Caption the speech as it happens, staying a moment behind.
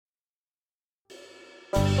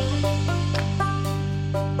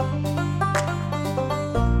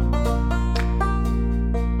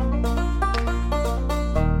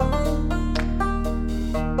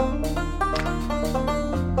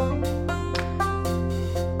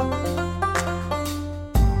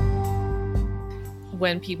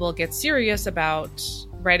when people get serious about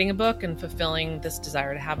writing a book and fulfilling this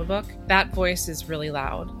desire to have a book, that voice is really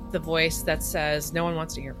loud. The voice that says, no one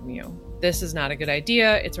wants to hear from you. This is not a good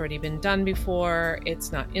idea. It's already been done before.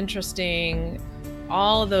 It's not interesting.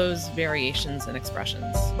 All those variations and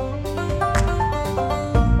expressions.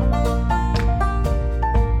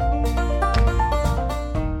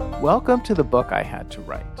 Welcome to The Book I Had to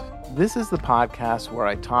Write. This is the podcast where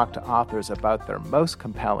I talk to authors about their most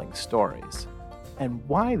compelling stories and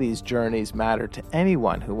why these journeys matter to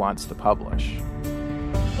anyone who wants to publish.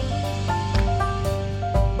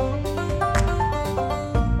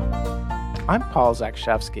 I'm Paul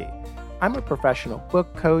Zakshevsky. I'm a professional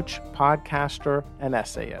book coach, podcaster, and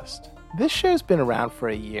essayist. This show's been around for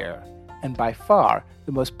a year, and by far,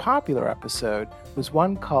 the most popular episode was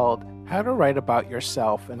one called How to Write About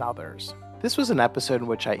Yourself and Others. This was an episode in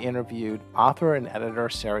which I interviewed author and editor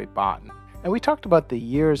Sari Botten, and we talked about the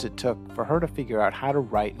years it took for her to figure out how to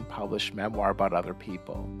write and publish memoir about other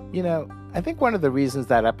people. You know, I think one of the reasons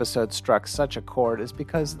that episode struck such a chord is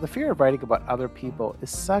because the fear of writing about other people is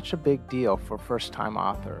such a big deal for first-time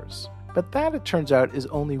authors. But that, it turns out, is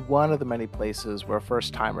only one of the many places where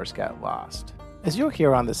first-timers get lost. As you'll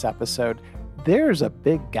hear on this episode, there's a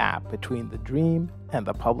big gap between the dream and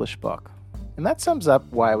the published book. And that sums up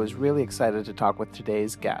why I was really excited to talk with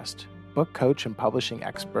today's guest, book coach and publishing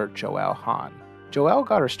expert Joelle Hann. Joelle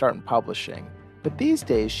got her start in publishing, but these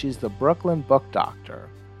days she's the Brooklyn book doctor,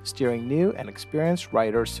 steering new and experienced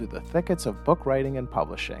writers through the thickets of book writing and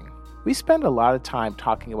publishing. We spend a lot of time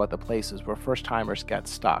talking about the places where first-timers get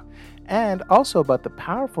stuck, and also about the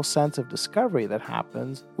powerful sense of discovery that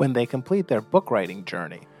happens when they complete their book writing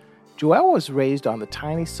journey. Joelle was raised on the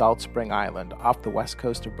tiny Salt Spring Island off the west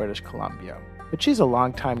coast of British Columbia, but she's a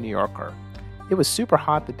longtime New Yorker. It was super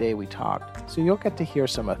hot the day we talked, so you'll get to hear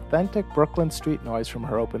some authentic Brooklyn street noise from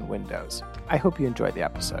her open windows. I hope you enjoyed the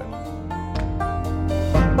episode.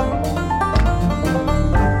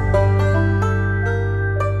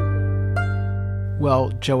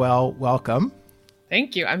 Well, Joelle, welcome.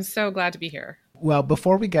 Thank you. I'm so glad to be here. Well,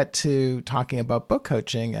 before we get to talking about book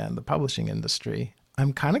coaching and the publishing industry,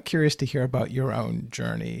 I'm kind of curious to hear about your own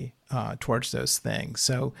journey towards those things.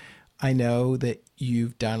 So I know that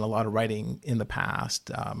you've done a lot of writing in the past.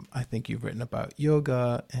 I think you've written about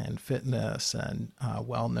yoga and fitness and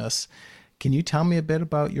wellness. Can you tell me a bit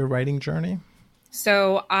about your writing journey?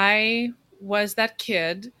 So I was that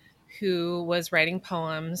kid who was writing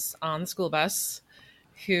poems on the school bus,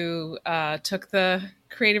 who took the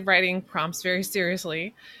creative writing prompts very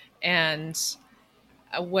seriously and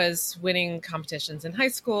was winning competitions in high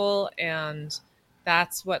school. And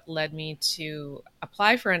that's what led me to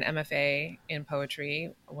apply for an MFA in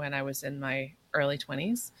poetry when I was in my early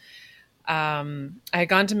 20s. I had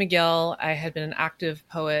gone to McGill. I had been an active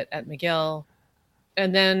poet at McGill.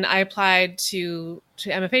 And then I applied to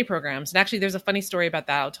MFA programs. And actually, there's a funny story about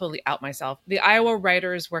that. I'll totally out myself. The Iowa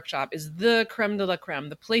Writers Workshop is the creme de la creme,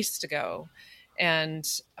 the place to go. And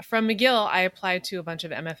from McGill, I applied to a bunch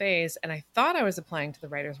of MFAs, and I thought I was applying to the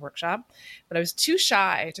Writers Workshop, but I was too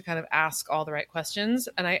shy to kind of ask all the right questions.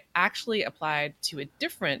 And I actually applied to a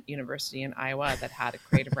different university in Iowa that had a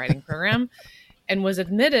creative writing program and was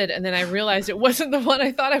admitted. And then I realized it wasn't the one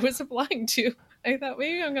I thought I was applying to. I thought,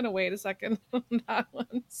 maybe I'm going to wait a second on that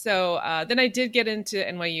one. So then I did get into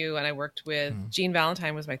NYU, and I worked with Jean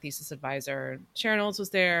Valentine was my thesis advisor. Sharon Olds was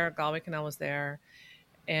there. Galway Cannell was there.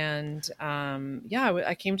 And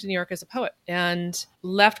I came to New York as a poet and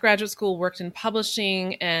left graduate school, worked in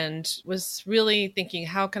publishing, and was really thinking,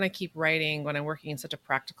 how can I keep writing when I'm working in such a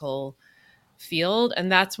practical field?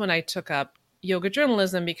 And that's when I took up yoga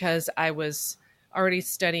journalism, because I was already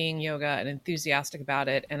studying yoga and enthusiastic about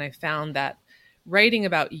it. And I found that writing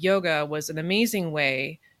about yoga was an amazing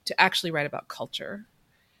way to actually write about culture.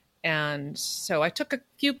 And so I took a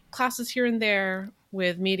few classes here and there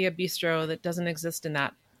with Media Bistro that doesn't exist in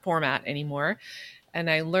that format anymore. And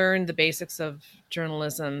I learned the basics of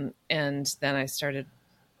journalism, and then I started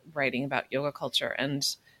writing about yoga culture. And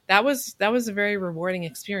that was a very rewarding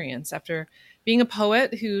experience. After being a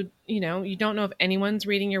poet who, you don't know if anyone's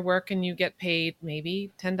reading your work and you get paid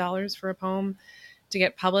maybe $10 for a poem to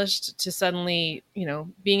get published, to suddenly,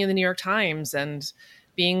 being in the New York Times and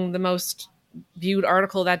being the most viewed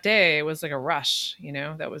article that day was like a rush.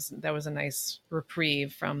 That was a nice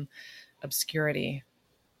reprieve from obscurity.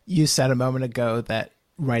 You said a moment ago that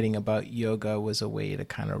writing about yoga was a way to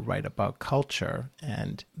kind of write about culture.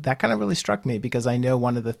 And that kind of really struck me, because I know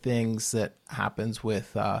one of the things that happens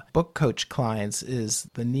with book coach clients is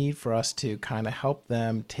the need for us to kind of help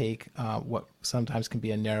them take what sometimes can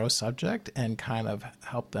be a narrow subject and kind of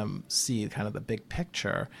help them see kind of the big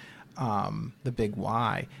picture. the big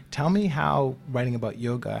why. Tell me how writing about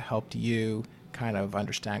yoga helped you kind of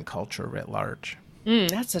understand culture writ large.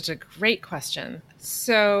 That's such a great question.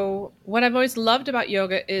 So, what I've always loved about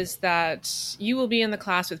yoga is that you will be in the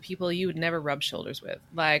class with people you would never rub shoulders with.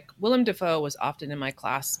 Like Willem Dafoe was often in my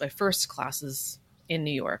class, my first classes in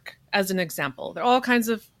New York, as an example. There are all kinds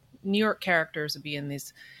of New York characters would be in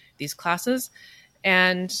these classes,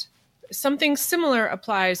 and something similar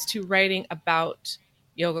applies to writing about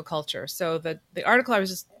yoga culture. So the article I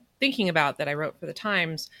was just thinking about that I wrote for the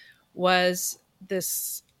Times was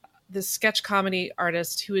this sketch comedy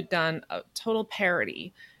artist who had done a total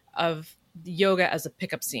parody of yoga as a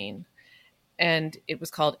pickup scene. And it was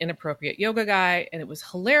called Inappropriate Yoga Guy. And it was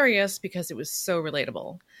hilarious because it was so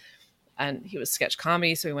relatable. And he was sketch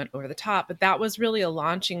comedy, so he went over the top. But that was really a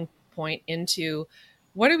launching point into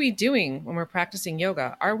what are we doing when we're practicing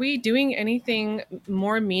yoga? Are we doing anything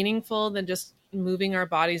more meaningful than just moving our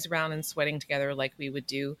bodies around and sweating together like we would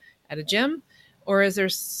do at a gym? Or is there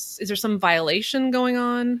some violation going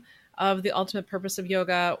on of the ultimate purpose of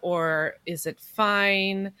yoga? Or is it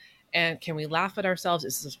fine? And can we laugh at ourselves?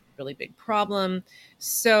 Is this a really big problem?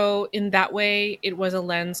 So in that way, it was a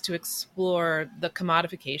lens to explore the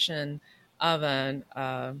commodification of an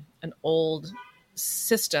old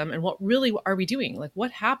system and what really are we doing? Like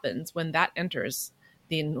what happens when that enters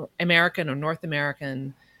the American or North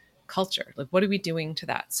American culture? Like what are we doing to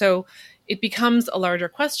that? So it becomes a larger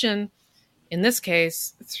question, in this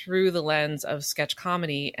case, through the lens of sketch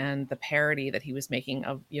comedy and the parody that he was making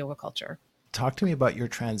of yoga culture. Talk to me about your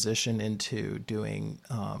transition into doing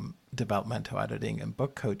developmental editing and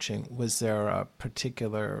book coaching. Was there a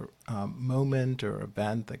particular moment or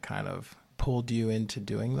event that kind of pulled you into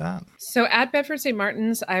doing that? So at Bedford St.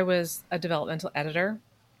 Martin's, I was a developmental editor.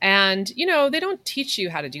 And, they don't teach you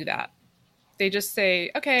how to do that. They just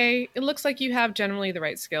say, okay, it looks like you have generally the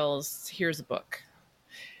right skills. Here's a book.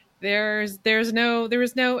 There is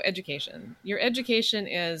no education. Your education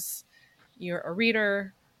is you're a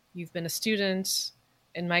reader, you've been a student.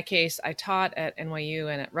 In my case, I taught at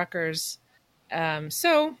NYU and at Rutgers.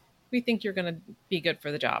 So we think you're going to be good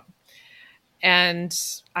for the job. And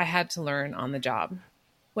I had to learn on the job.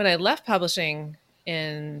 When I left publishing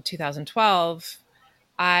in 2012,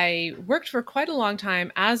 I worked for quite a long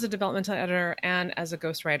time as a developmental editor and as a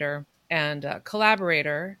ghostwriter and a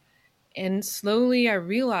collaborator. And slowly I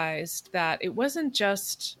realized that it wasn't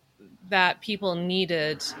just that people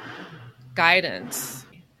needed guidance.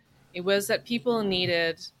 It was that people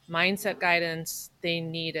needed mindset guidance. They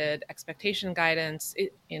needed expectation guidance.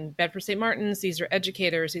 In Bedford St. Martin's, these are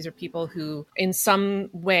educators. These are people who in some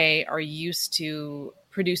way are used to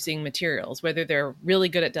producing materials, whether they're really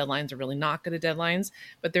good at deadlines or really not good at deadlines,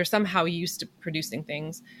 but they're somehow used to producing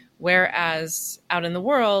things. Whereas out in the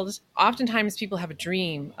world, oftentimes people have a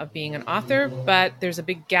dream of being an author, but there's a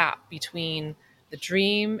big gap between the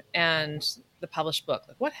dream and the published book.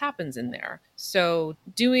 Like what happens in there? So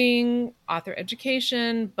doing author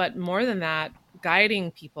education, but more than that,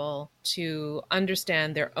 guiding people to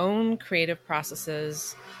understand their own creative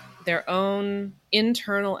processes, their own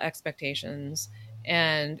internal expectations,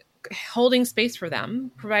 and holding space for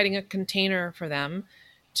them, providing a container for them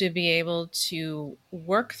to be able to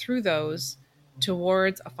work through those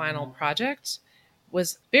towards a final project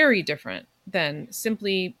was very different than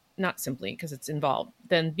not simply because it's involved,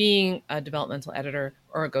 than being a developmental editor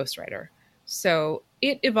or a ghostwriter. So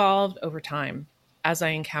it evolved over time as I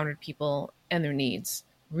encountered people and their needs,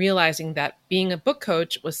 realizing that being a book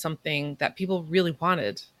coach was something that people really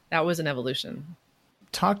wanted. That was an evolution.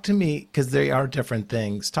 Talk to me, because they are different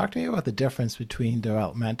things. Talk to me about the difference between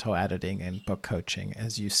developmental editing and book coaching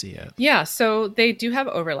as you see it. Yeah, so they do have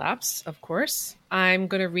overlaps, of course. I'm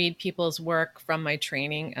going to read people's work from my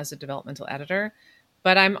training as a developmental editor,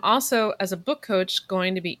 but I'm also, as a book coach,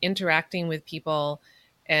 going to be interacting with people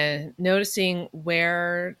and noticing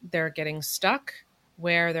where they're getting stuck,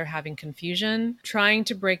 where they're having confusion, trying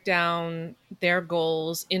to break down their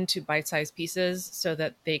goals into bite-sized pieces so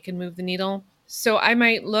that they can move the needle. So I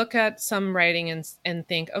might look at some writing and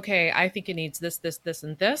think, okay, I think it needs this, this, this,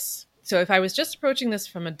 and this. So if I was just approaching this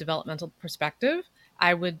from a developmental perspective,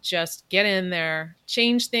 I would just get in there,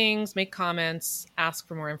 change things, make comments, ask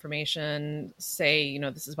for more information, say,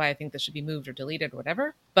 this is why I think this should be moved or deleted or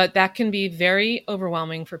whatever. But that can be very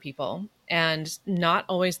overwhelming for people and not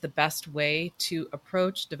always the best way to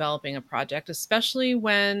approach developing a project, especially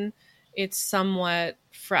when it's somewhat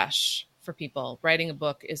fresh for people. Writing a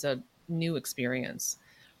book is a new experience.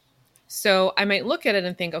 So I might look at it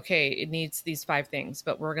and think, okay, it needs these 5 things,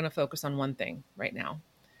 but we're going to focus on one thing right now.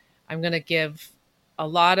 I'm going to give a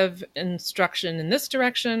lot of instruction in this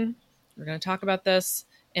direction. We're going to talk about this.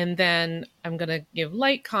 And then I'm going to give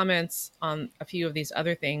light comments on a few of these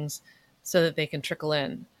other things so that they can trickle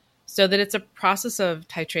in. So that it's a process of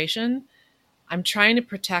titration. I'm trying to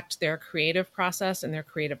protect their creative process and their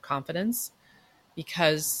creative confidence,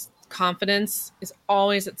 because confidence is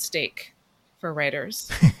always at stake for writers.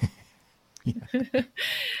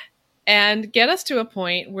 And get us to a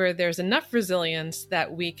point where there's enough resilience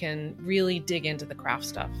that we can really dig into the craft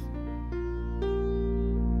stuff.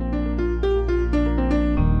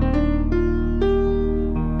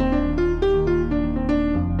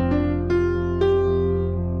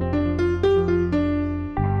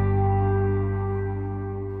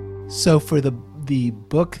 So for the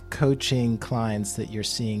book coaching clients that you're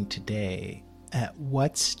seeing today, at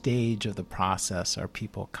what stage of the process are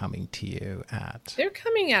people coming to you at? They're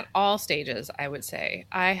coming at all stages, I would say.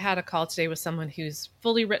 I had a call today with someone who's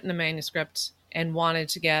fully written a manuscript and wanted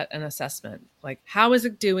to get an assessment. Like, how is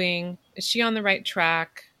it doing? Is she on the right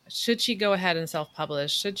track? Should she go ahead and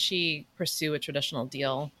self-publish? Should she pursue a traditional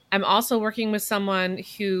deal? I'm also working with someone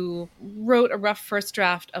who wrote a rough first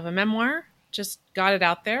draft of a memoir, just got it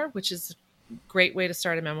out there, which is a great way to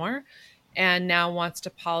start a memoir, and now wants to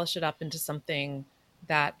polish it up into something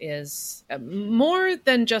that is more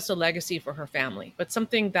than just a legacy for her family, but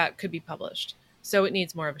something that could be published. So it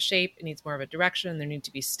needs more of a shape, it needs more of a direction, there need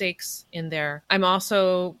to be stakes in there. I'm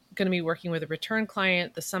also going to be working with a return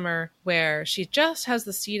client this summer where she just has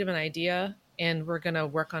the seed of an idea, and we're going to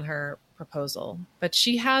work on her proposal. But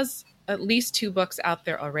she has at least 2 books out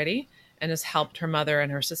there already and has helped her mother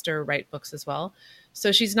and her sister write books as well.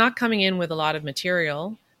 So she's not coming in with a lot of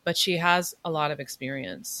material, but she has a lot of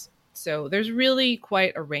experience. So there's really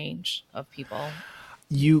quite a range of people.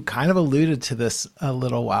 You kind of alluded to this a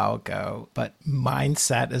little while ago, but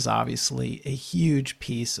mindset is obviously a huge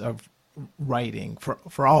piece of writing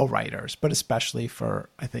for all writers, but especially for,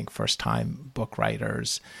 I think, first-time book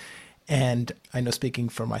writers. And I know, speaking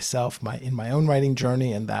for myself, in my own writing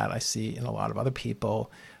journey, and that I see in a lot of other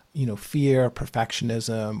people, fear,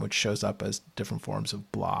 perfectionism, which shows up as different forms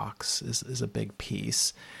of blocks, is a big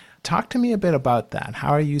piece. Talk to me a bit about that. How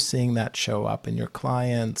are you seeing that show up in your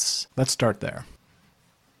clients? Let's start there.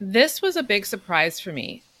 This was a big surprise for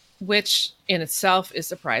me, which in itself is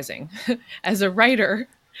surprising. As a writer,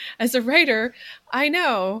 I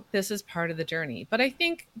know this is part of the journey, but I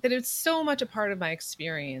think that it's so much a part of my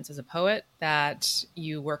experience as a poet that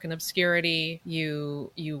you work in obscurity, you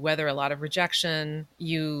weather a lot of rejection,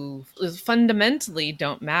 you fundamentally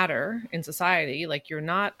don't matter in society. Like, you're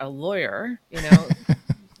not a lawyer,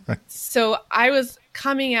 So I was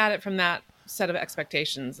coming at it from that set of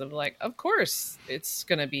expectations of like, of course, it's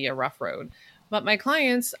going to be a rough road. But my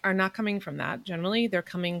clients are not coming from that. Generally, they're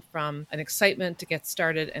coming from an excitement to get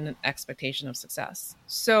started and an expectation of success.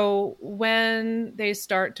 So when they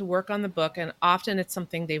start to work on the book, and often it's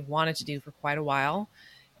something they've wanted to do for quite a while,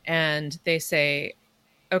 and they say,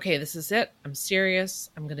 okay, this is it. I'm serious.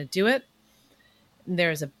 I'm going to do it. And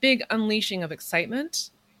there's a big unleashing of excitement.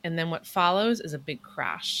 And then what follows is a big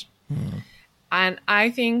crash. And I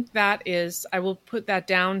think I will put that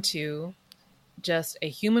down to just a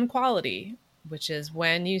human quality, which is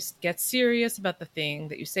when you get serious about the thing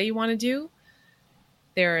that you say you want to do,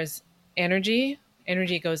 there is energy.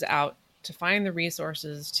 Energy goes out to find the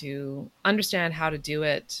resources, to understand how to do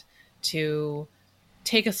it, to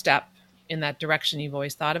take a step in that direction you've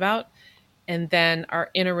always thought about. And then our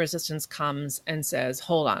inner resistance comes and says,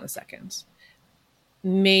 hold on a second.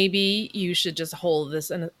 Maybe you should just hold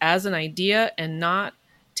this as an idea and not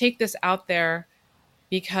take this out there,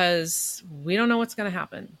 because we don't know what's going to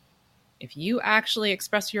happen. If you actually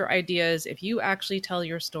express your ideas, if you actually tell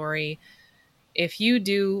your story, if you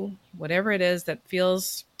do whatever it is that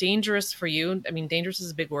feels dangerous for you, I mean, dangerous is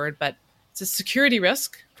a big word, but it's a security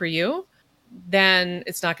risk for you, then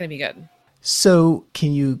it's not going to be good. So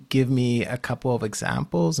can you give me a couple of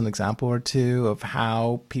examples, an example or two of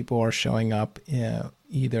how people are showing up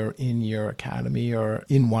either in your academy or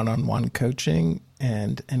in one-on-one coaching,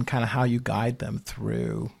 and kind of how you guide them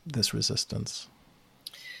through this resistance?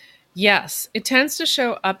 Yes, it tends to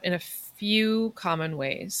show up in a few common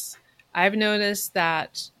ways. I've noticed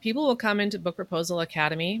that people will come into Book Proposal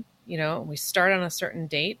Academy, we start on a certain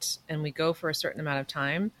date and we go for a certain amount of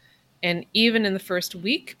time. And even in the first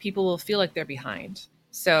week, people will feel like they're behind.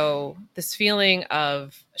 So this feeling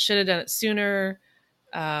of should have done it sooner,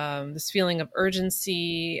 this feeling of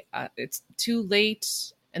urgency, it's too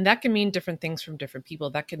late. And that can mean different things from different people.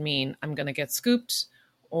 That could mean I'm going to get scooped,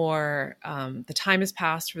 or the time has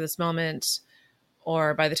passed for this moment,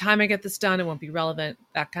 or by the time I get this done, it won't be relevant,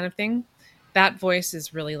 that kind of thing. That voice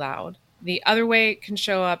is really loud. The other way it can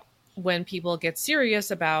show up when people get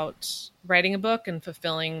serious about writing a book and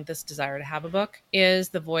fulfilling this desire to have a book is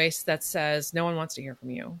the voice that says, no one wants to hear from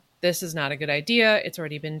you. This is not a good idea. It's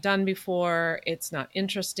already been done before. It's not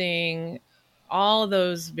interesting. All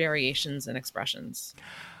those variations and expressions.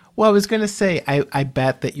 Well, I was going to say, I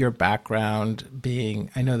bet that your background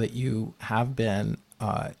being, I know that you have been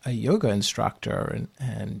a yoga instructor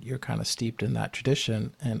and you're kind of steeped in that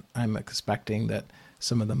tradition. And I'm expecting that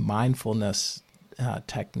some of the mindfulness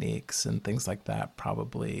techniques and things like that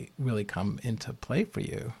probably really come into play for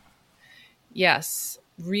you. Yes,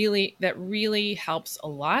 really, that really helps a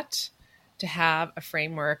lot to have a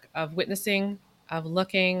framework of witnessing, of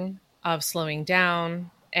looking, of slowing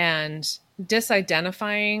down, and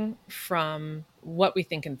disidentifying from what we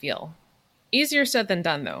think and feel. Easier said than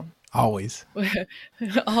done, though. Always.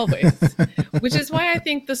 Always. Which is why I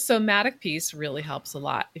think the somatic piece really helps a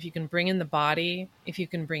lot. If you can bring in the body, if you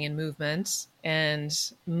can bring in movement and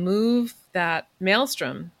move that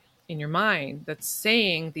maelstrom in your mind that's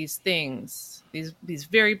saying these things, these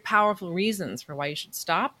very powerful reasons for why you should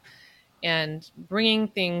stop, and bringing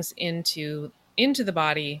things into the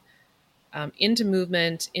body, into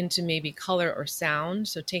movement, into maybe color or sound.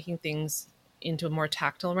 So taking things into a more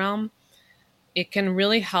tactile realm, it can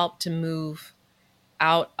really help to move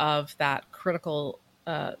out of that critical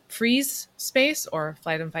freeze space or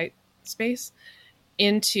flight and fight space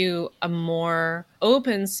into a more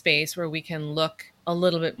open space where we can look a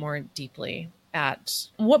little bit more deeply at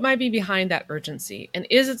what might be behind that urgency. And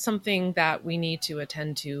is it something that we need to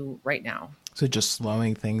attend to right now? So just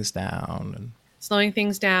slowing things down. Slowing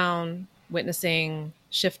things down, witnessing,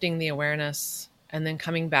 shifting the awareness, and then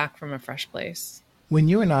coming back from a fresh place. When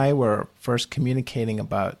you and I were first communicating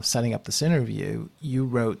about setting up this interview, you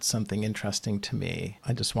wrote something interesting to me.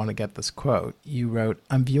 I just want to get this quote. You wrote,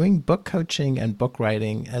 "I'm viewing book coaching and book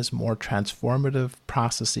writing as more transformative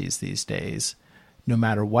processes these days, no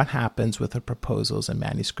matter what happens with the proposals and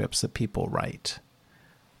manuscripts that people write."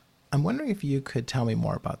 I'm wondering if you could tell me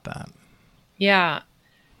more about that. Yeah,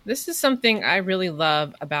 this is something I really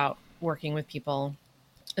love about working with people,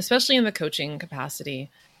 especially in the coaching capacity.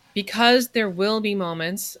 Because there will be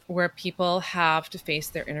moments where people have to face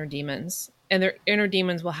their inner demons, and their inner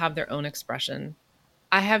demons will have their own expression.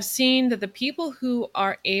 I have seen that the people who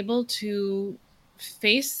are able to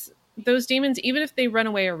face those demons, even if they run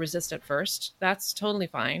away or resist at first, that's totally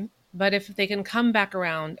fine. But if they can come back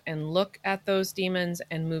around and look at those demons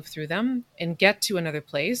and move through them and get to another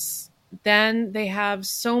place, then they have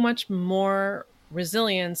so much more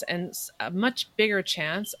resilience and a much bigger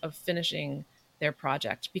chance of finishing their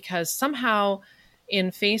project, because somehow in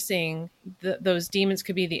facing those demons,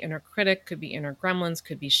 could be the inner critic, could be inner gremlins,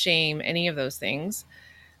 could be shame, any of those things,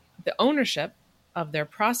 the ownership of their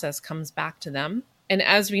process comes back to them. And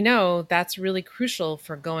as we know, that's really crucial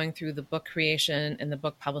for going through the book creation and the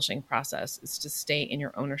book publishing process, is to stay in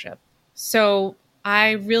your ownership. So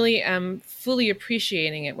I really am fully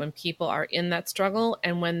appreciating it when people are in that struggle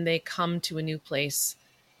and when they come to a new place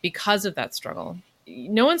because of that struggle.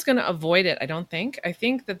 No one's going to avoid it, I don't think. I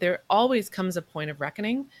think that there always comes a point of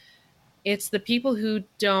reckoning. It's the people who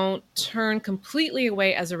don't turn completely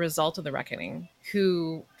away as a result of the reckoning,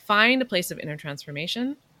 who find a place of inner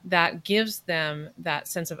transformation that gives them that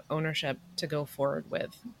sense of ownership to go forward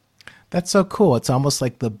with. That's so cool. It's almost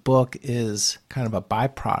like the book is kind of a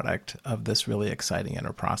byproduct of this really exciting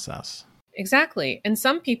inner process. Exactly. And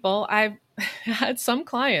some people, I've had some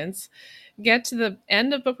clients get to the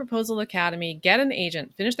end of Book Proposal Academy, get an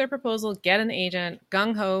agent, finish their proposal, get an agent,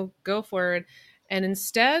 gung-ho, go forward. And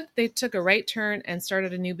instead, they took a right turn and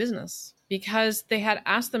started a new business because they had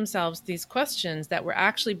asked themselves these questions that were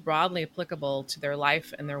actually broadly applicable to their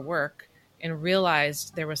life and their work, and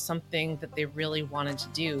realized there was something that they really wanted to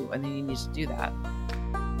do and they needed to do that.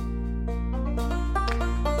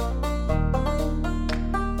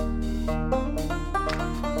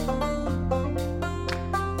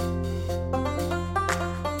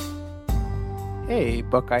 Hey,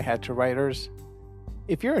 Book I Had to Writers.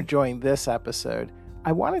 If you're enjoying this episode,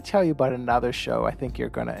 I want to tell you about another show I think you're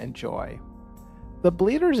going to enjoy. The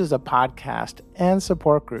Bleeders is a podcast and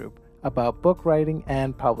support group about book writing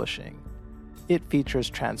and publishing. It features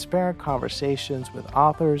transparent conversations with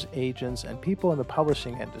authors, agents, and people in the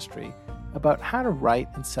publishing industry about how to write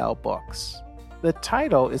and sell books. The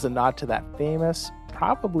title is a nod to that famous,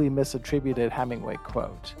 probably misattributed Hemingway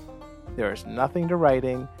quote, "There is nothing to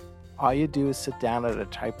writing. All you do is sit down at a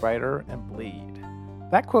typewriter and bleed."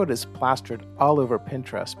 That quote is plastered all over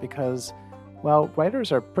Pinterest because, well,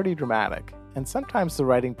 writers are pretty dramatic, and sometimes the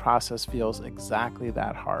writing process feels exactly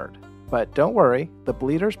that hard. But don't worry, the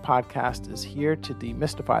Bleeders podcast is here to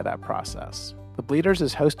demystify that process. The The Bleeders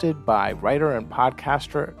is hosted by writer and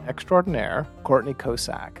podcaster extraordinaire Courtney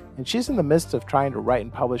Kosak, and she's in the midst of trying to write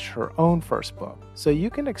and publish her own first book. So you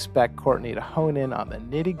can expect Courtney to hone in on the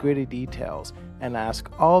nitty-gritty details and ask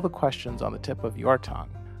all the questions on the tip of your tongue.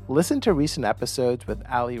 Listen to recent episodes with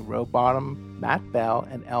Ali Rowbottom, Matt Bell,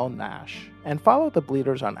 and Elle Nash, and follow The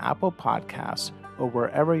Bleeders on Apple Podcasts or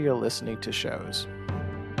wherever you're listening to shows.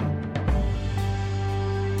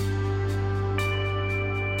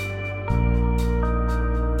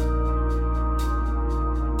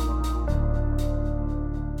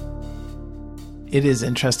 It is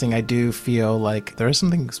interesting. I do feel like there is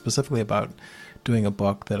something specifically about doing a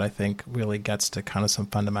book that I think really gets to kind of some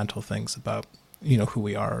fundamental things about, who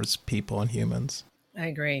we are as people and humans. I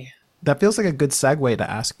agree. That feels like a good segue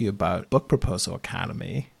to ask you about Book Proposal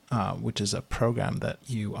Academy, which is a program that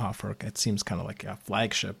you offer. It seems kind of like a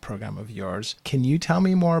flagship program of yours. Can you tell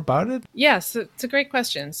me more about it? Yes, it's a great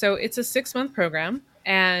question. So it's a 6-month program,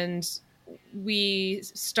 and we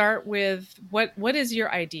start with what is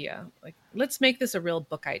your idea? Like, let's make this a real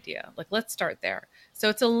book idea. Like, let's start there. So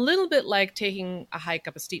it's a little bit like taking a hike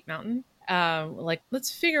up a steep mountain.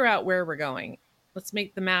 Let's figure out where we're going. Let's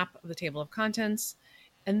make the map of the table of contents.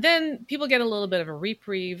 And then people get a little bit of a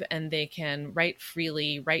reprieve and they can write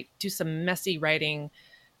freely, do some messy writing,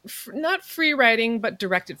 not free writing, but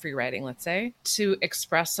directed free writing, let's say, to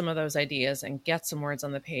express some of those ideas and get some words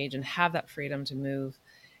on the page and have that freedom to move.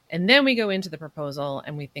 And then we go into the proposal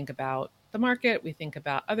and we think about the market. We think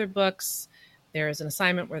about other books. There is an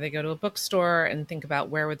assignment where they go to a bookstore and think about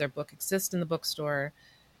where would their book exist in the bookstore.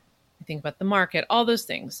 We think about the market, all those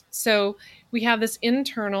things. So we have this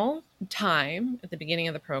internal time at the beginning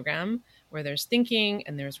of the program where there's thinking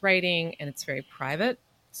and there's writing, and it's very private.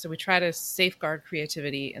 So we try to safeguard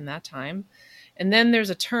creativity in that time. And then there's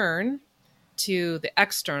a turn to the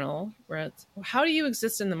external where it's, how do you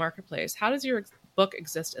exist in the marketplace? How does your book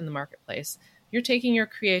exist in the marketplace? You're taking your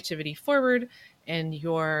creativity forward and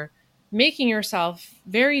you're making yourself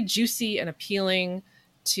very juicy and appealing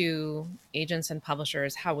to agents and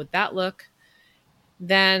publishers. How would that look?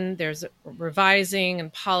 Then there's revising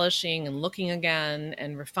and polishing and looking again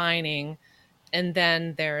and refining. And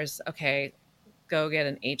then there's, okay, go get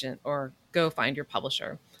an agent or go find your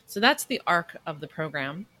publisher. So that's the arc of the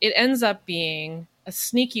program. It ends up being a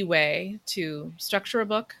sneaky way to structure a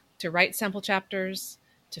book, to write sample chapters,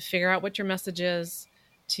 to figure out what your message is,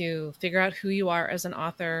 to figure out who you are as an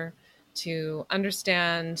author, to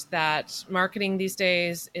understand that marketing these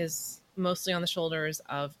days is mostly on the shoulders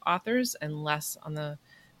of authors and less on the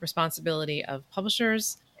responsibility of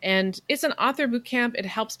publishers. And it's an author boot camp. It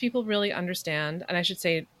helps people really understand, and I should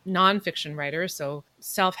say nonfiction writers, so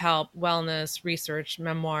self-help, wellness, research,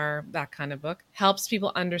 memoir, that kind of book, helps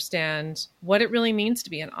people understand what it really means to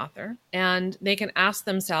be an author. And they can ask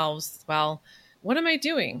themselves, well, what am I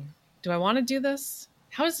doing? Do I want to do this?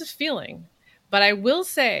 How is this feeling? But I will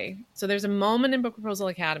say, so there's a moment in Book Proposal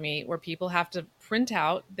Academy where people have to print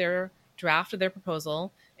out their draft of their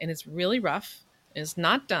proposal, and it's really rough. It's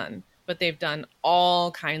not done, but they've done all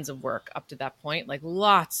kinds of work up to that point, like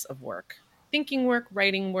lots of work, thinking work,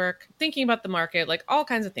 writing work, thinking about the market, like all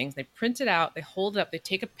kinds of things. They print it out, they hold it up, they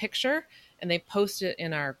take a picture, and they post it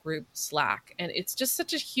in our group Slack. And it's just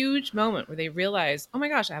such a huge moment where they realize, oh my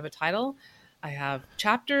gosh, I have a title, I have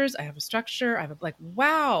chapters, I have a structure, I have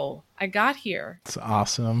wow, I got here. It's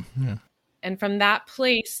awesome. Yeah. And from that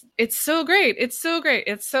place, it's so great. It's so great.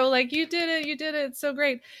 It's so like, you did it. It's so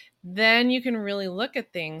great. Then you can really look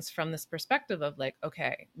at things from this perspective of like,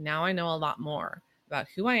 okay, now I know a lot more about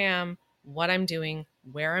who I am, what I'm doing,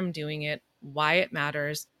 where I'm doing it, why it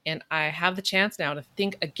matters. And I have the chance now to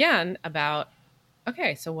think again about,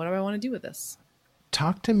 okay, so what do I want to do with this?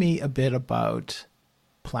 Talk to me a bit about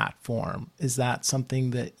platform. Is that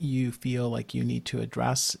something that you feel like you need to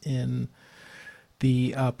address in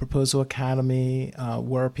the Proposal Academy?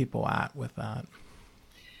 Where are people at with that?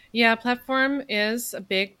 Yeah, platform is a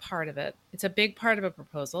big part of it. It's a big part of a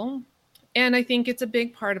proposal. And I think it's a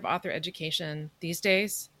big part of author education these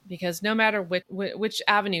days, because no matter which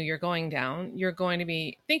avenue you're going down, you're going to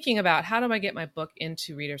be thinking about, how do I get my book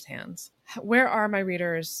into readers' hands? Where are my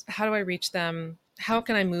readers? How do I reach them? How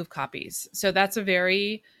can I move copies? So that's a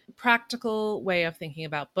very practical way of thinking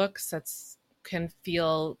about books that's can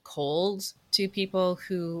feel cold to people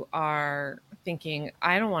who are thinking,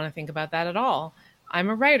 I don't want to think about that at all.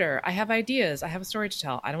 I'm a writer. I have ideas. I have a story to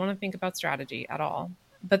tell. I don't want to think about strategy at all.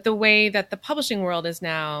 But the way that the publishing world is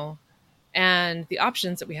now and the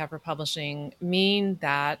options that we have for publishing mean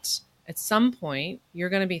that at some point you're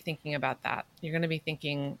going to be thinking about that. You're going to be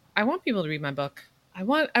thinking, I want people to read my book. I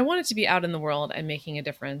want it to be out in the world and making a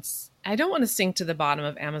difference. I don't want to sink to the bottom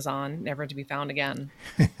of Amazon, never to be found again.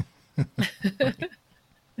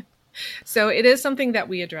 So it is something that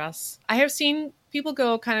we address. I have seen people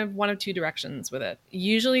go kind of one of two directions with it.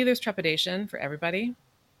 Usually there's trepidation for everybody.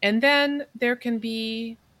 And then there can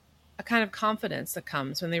be a kind of confidence that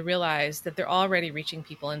comes when they realize that they're already reaching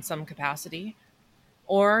people in some capacity,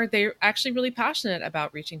 or they're actually really passionate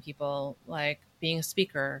about reaching people, like being a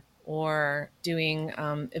speaker or doing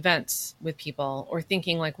events with people, or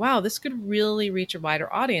thinking like, wow, this could really reach a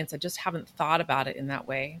wider audience. I just haven't thought about it in that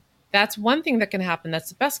way. That's one thing that can happen. That's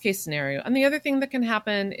the best case scenario. And the other thing that can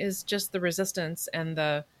happen is just the resistance and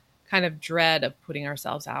the kind of dread of putting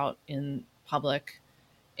ourselves out in public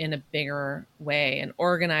in a bigger way and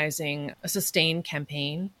organizing a sustained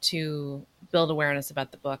campaign to build awareness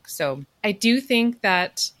about the book. So I do think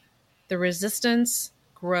that the resistance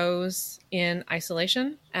grows in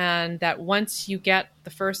isolation, and that once you get the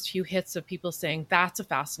first few hits of people saying that's a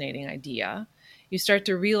fascinating idea, you start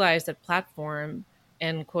to realize that platform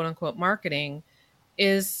and quote unquote marketing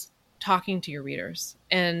is talking to your readers.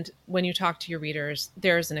 And when you talk to your readers,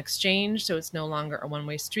 there's an exchange. So it's no longer a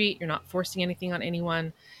one-way street. You're not forcing anything on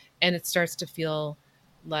anyone. And it starts to feel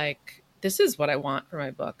like, this is what I want for my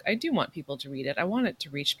book. I do want people to read it. I want it to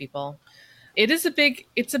reach people. It's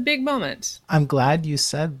a big moment. I'm glad you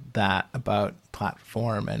said that about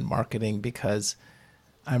platform and marketing, because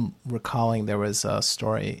I'm recalling there was a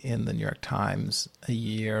story in the New York Times a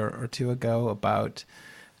year or two ago about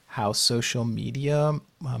how social media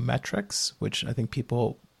metrics, which I think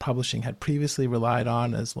people publishing had previously relied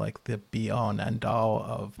on as like the be all and end all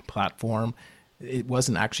of platform, it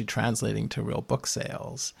wasn't actually translating to real book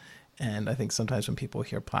sales. And I think sometimes when people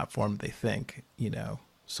hear platform, they think,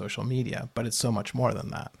 social media, but it's so much more than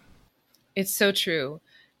that. It's so true.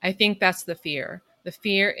 I think that's the fear. The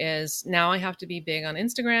fear is, now I have to be big on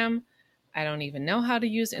Instagram. I don't even know how to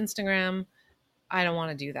use Instagram. I don't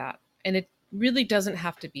want to do that. And it really doesn't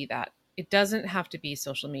have to be that. It doesn't have to be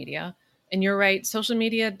social media. And you're right, the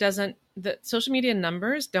social media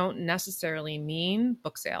numbers don't necessarily mean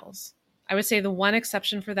book sales. I would say the one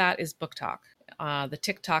exception for that is Book Talk, the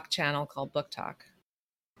TikTok channel called Book Talk.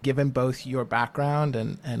 Given both your background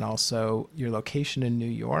and also your location in New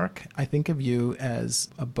York, I think of you as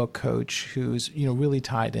a book coach who's, really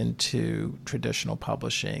tied into traditional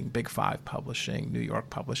publishing, Big Five publishing, New York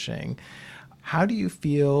publishing. How do you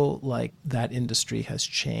feel like that industry has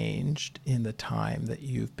changed in the time that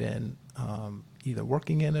you've been either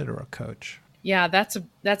working in it or a coach? Yeah, that's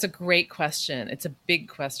a great question. It's a big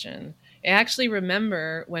question. I actually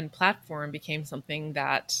remember when platform became something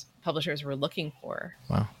that publishers were looking for.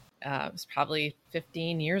 Wow. It was probably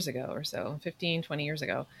 15 years ago or so, 15, 20 years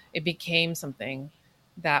ago. It became something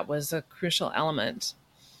that was a crucial element.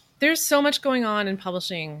 There's so much going on in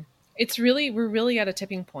publishing. We're really at a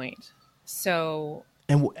tipping point. So,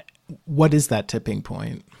 and what is that tipping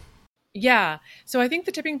point? Yeah. So I think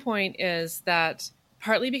the tipping point is that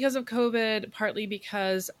partly because of COVID, partly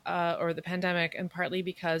because, or the pandemic, and partly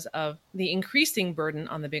because of the increasing burden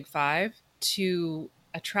on the Big Five to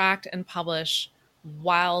attract and publish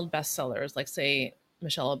wild bestsellers, like, say,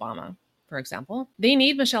 Michelle Obama, for example. They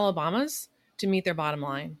need Michelle Obamas to meet their bottom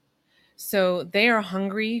line. So they are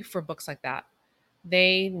hungry for books like that.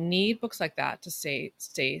 They need books like that to stay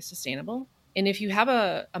sustainable. And if you have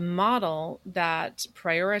a model that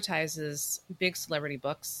prioritizes big celebrity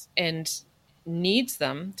books and needs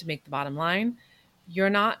them to make the bottom line, you're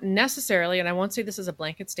not necessarily, and I won't say this is a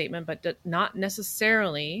blanket statement, but not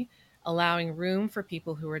necessarily allowing room for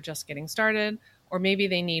people who are just getting started, or maybe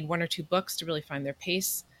they need one or two books to really find their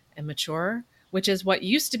pace and mature, which is what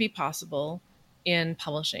used to be possible in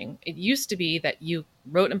publishing. It used to be that you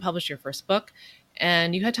wrote and published your first book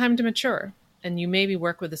and you had time to mature, and you maybe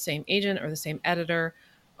work with the same agent or the same editor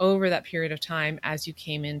over that period of time as you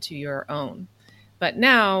came into your own. But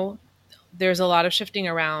now there's a lot of shifting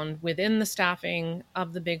around within the staffing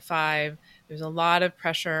of the Big Five. There's a lot of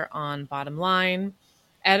pressure on bottom line.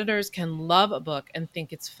 Editors can love a book and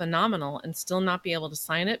think it's phenomenal and still not be able to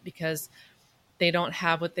sign it because they don't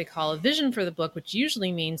have what they call a vision for the book, which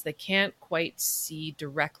usually means they can't quite see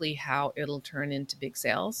directly how it'll turn into big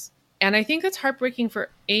sales. And I think that's heartbreaking for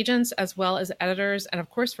agents as well as editors, and of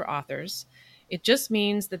course for authors. It just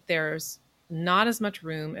means that there's not as much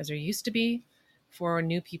room as there used to be for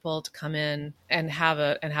new people to come in and have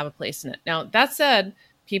a place in it. Now, that said,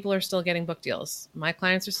 people are still getting book deals. My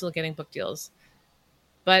clients are still getting book deals.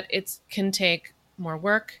 But it can take more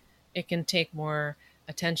work. It can take more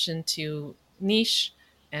attention to niche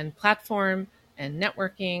and platform and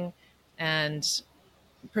networking and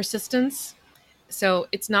persistence. So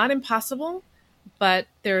it's not impossible, but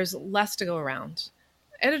there's less to go around.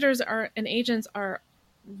 Editors and agents are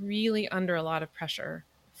really under a lot of pressure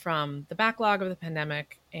from the backlog of the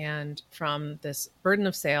pandemic and from this burden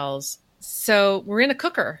of sales. So we're in a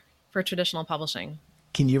cooker for traditional publishing.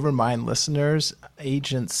 Can you remind listeners,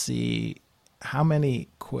 agency, how many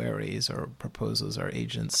queries or proposals are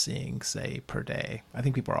agents seeing, say, per day? I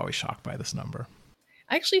think people are always shocked by this number.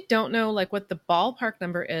 I actually don't know like what the ballpark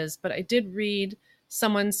number is, but I did read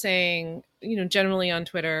someone saying, generally on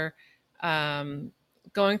Twitter, going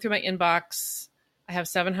through my inbox, I have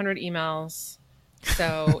 700 emails.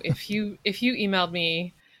 So if you emailed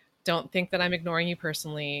me, don't think that I'm ignoring you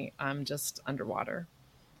personally. I'm just underwater.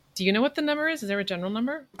 Do you know what the number is? Is there a general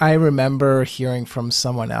number? I remember hearing from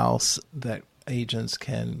someone else that agents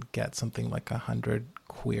can get something like 100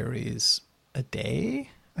 queries a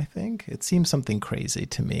day, I think. It seems something crazy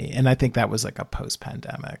to me. And I think that was like a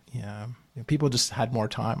post-pandemic. Yeah. People just had more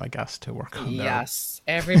time, I guess, to work on their... Yes,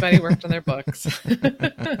 everybody worked on their books.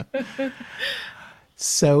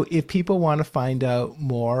 So if people want to find out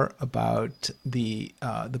more about the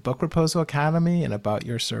Book Proposal Academy and about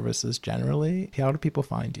your services generally, how do people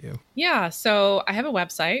find you? Yeah, so I have a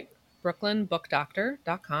website,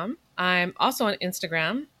 brooklynbookdoctor.com. I'm also on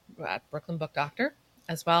Instagram at brooklynbookdoctor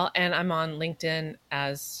as well, and I'm on LinkedIn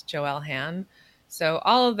as Joelle Hann. So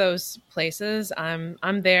all of those places,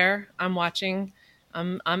 I'm there, I'm watching,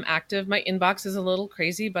 I'm active. My inbox is a little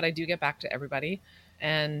crazy, but I do get back to everybody.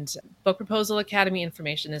 And Book Proposal Academy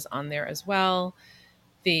information is on there as well.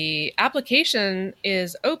 The application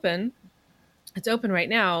is open. It's open right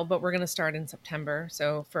now, but we're going to start in September.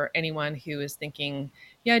 So for anyone who is thinking,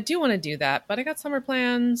 yeah, I do want to do that, but I got summer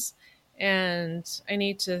plans and I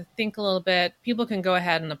need to think a little bit, people can go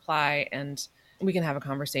ahead and apply and we can have a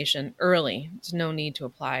conversation early. There's no need to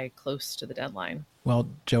apply close to the deadline. Well,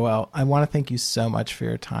 Joelle, I want to thank you so much for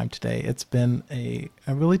your time today. It's been a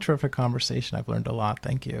really terrific conversation. I've learned a lot.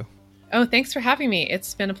 Thank you. Oh, thanks for having me.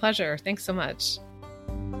 It's been a pleasure. Thanks so much.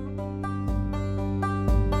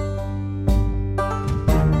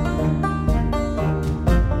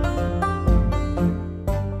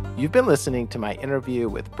 You've been listening to my interview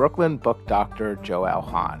with Brooklyn Book Doctor Joelle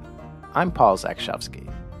Hann. I'm Paul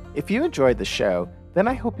Zakshevsky. If you enjoyed the show, then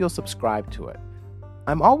I hope you'll subscribe to it.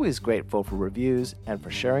 I'm always grateful for reviews and for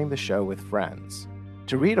sharing the show with friends.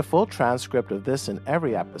 To read a full transcript of this and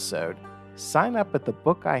every episode, sign up at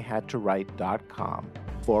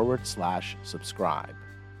thebookihattowrite.com/subscribe.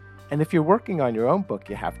 And if you're working on your own book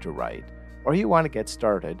you have to write, or you want to get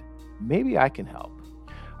started, maybe I can help.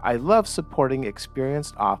 I love supporting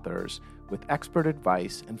experienced authors with expert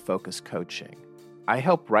advice and focused coaching. I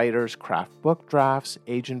help writers craft book drafts,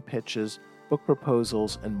 agent pitches, book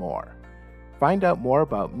proposals, and more. Find out more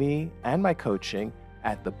about me and my coaching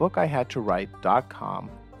at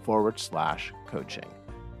thebookihattowrite.com/coaching.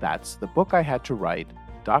 That's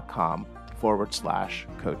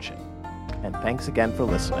thebookihattowrite.com/coaching. And thanks again for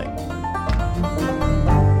listening.